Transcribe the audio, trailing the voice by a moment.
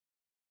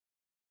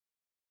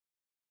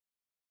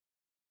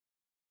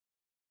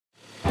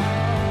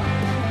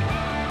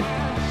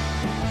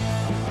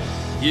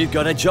You've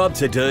got a job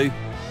to do.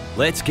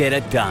 Let's get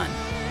it done.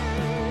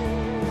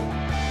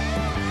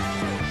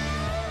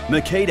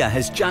 Makita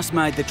has just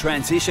made the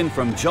transition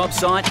from job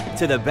site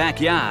to the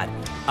backyard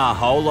a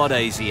whole lot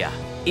easier.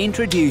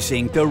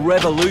 Introducing the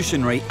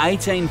revolutionary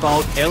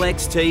 18-volt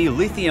LXT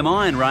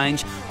lithium-ion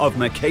range of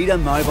Makita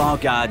mobile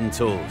garden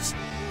tools.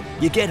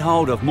 You get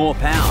hold of more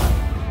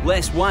power,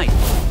 less weight,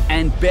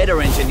 and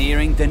better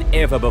engineering than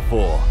ever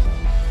before.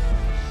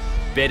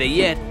 Better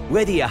yet,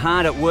 whether you're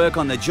hard at work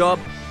on the job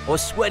or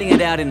sweating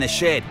it out in the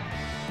shed,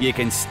 you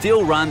can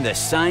still run the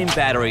same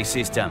battery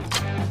system.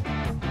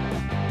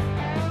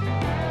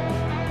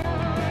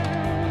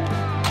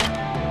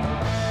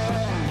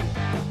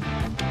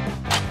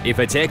 If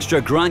it's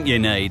extra grunt you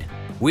need,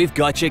 we've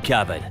got you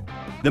covered.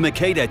 The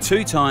Makita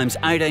 2x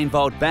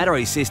 18-volt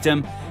battery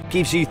system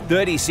gives you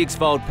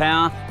 36-volt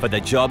power for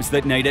the jobs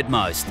that need it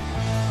most.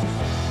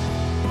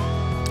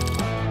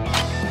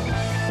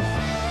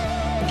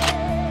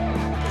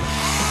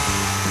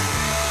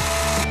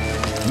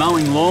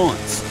 Mowing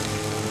lawns,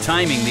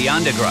 taming the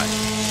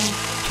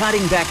undergrowth,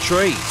 cutting back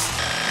trees,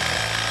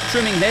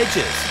 trimming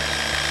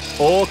hedges,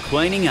 or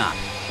cleaning up.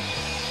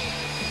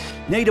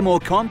 Need a more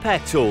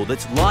compact tool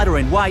that's lighter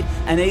in weight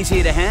and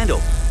easier to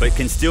handle, but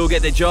can still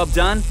get the job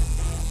done?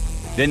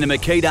 Then the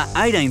Makita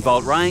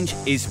 18-volt range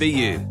is for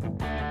you.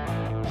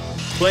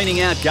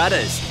 Cleaning out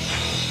gutters,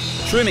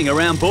 trimming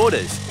around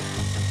borders,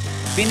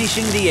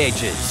 finishing the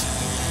edges,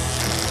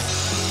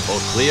 or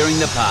clearing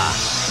the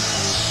path.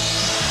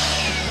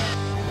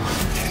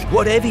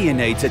 Whatever you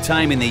need to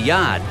tame in the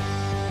yard,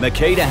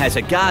 Makita has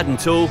a garden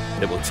tool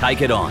that will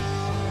take it on.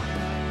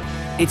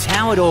 It's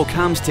how it all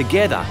comes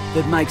together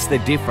that makes the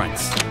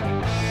difference.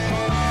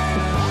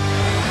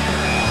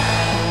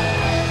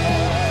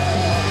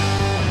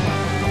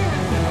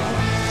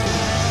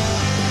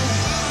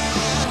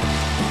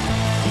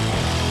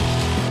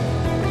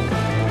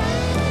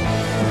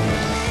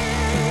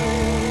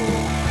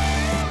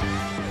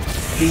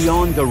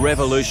 Beyond the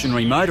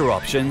revolutionary motor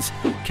options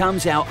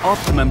comes our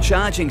optimum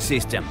charging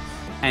system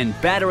and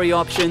battery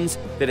options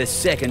that are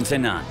second to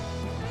none.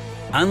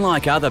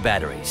 Unlike other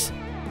batteries,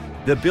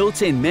 the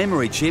built-in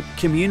memory chip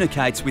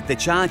communicates with the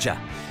charger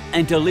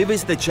and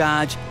delivers the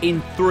charge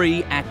in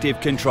 3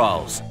 active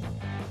controls: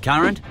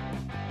 current,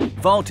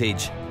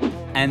 voltage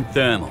and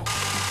thermal,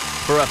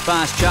 for a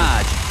fast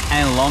charge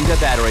and longer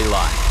battery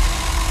life.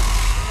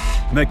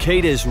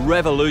 Makita's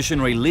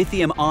revolutionary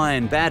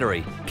lithium-ion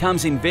battery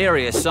comes in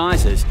various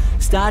sizes,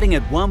 starting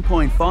at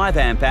 1.5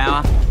 amp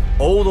hour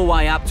all the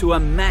way up to a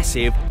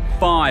massive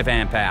 5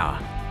 amp hour.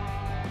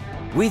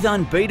 With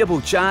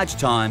unbeatable charge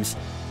times,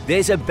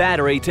 there's a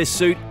battery to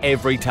suit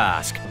every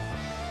task.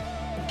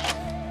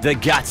 The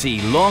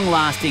gutsy,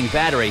 long-lasting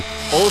battery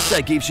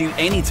also gives you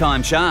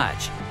anytime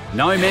charge,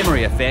 no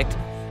memory effect,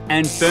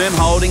 and firm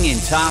holding in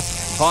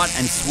tough, hot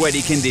and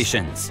sweaty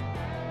conditions.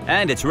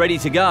 And it's ready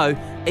to go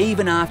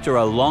even after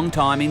a long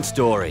time in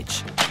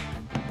storage.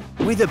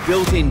 With a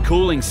built-in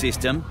cooling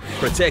system,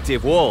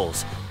 protective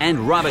walls and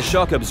rubber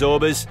shock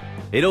absorbers,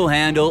 it'll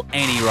handle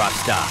any rough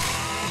stuff.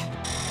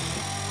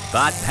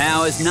 But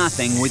power's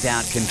nothing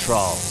without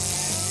control.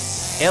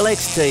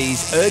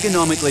 LXT's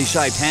ergonomically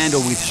shaped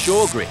handle with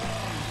Shore Grip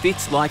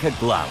fits like a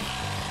glove.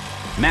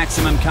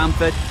 Maximum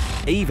comfort,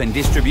 even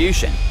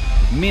distribution,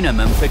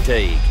 minimum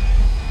fatigue.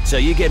 So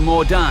you get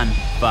more done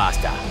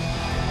faster.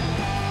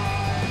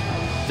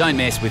 Don't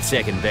mess with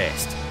second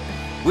best.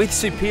 With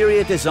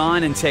superior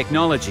design and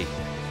technology,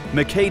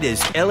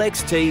 Makita's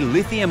LXT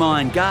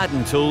lithium-ion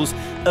garden tools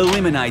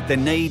eliminate the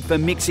need for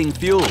mixing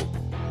fuel,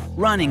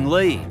 running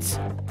leads,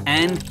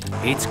 and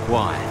it's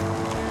quiet.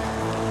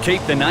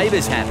 Keep the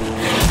neighbours happy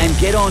and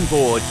get on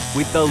board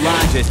with the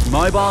largest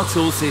mobile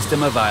tool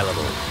system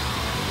available.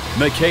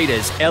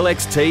 Makita's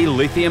LXT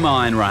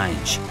lithium-ion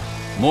range.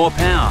 More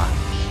power,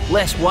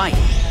 less weight,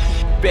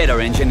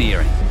 better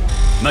engineering.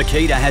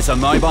 Makita has a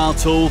mobile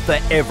tool for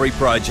every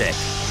project.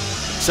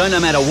 So no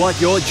matter what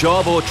your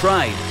job or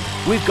trade,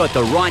 we've got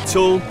the right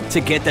tool to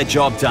get the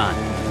job done.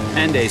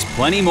 And there's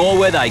plenty more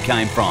where they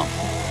came from.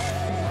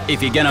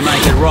 If you're going to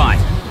make it right,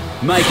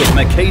 make it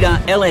Makita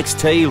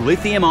LXT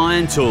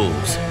lithium-ion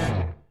tools.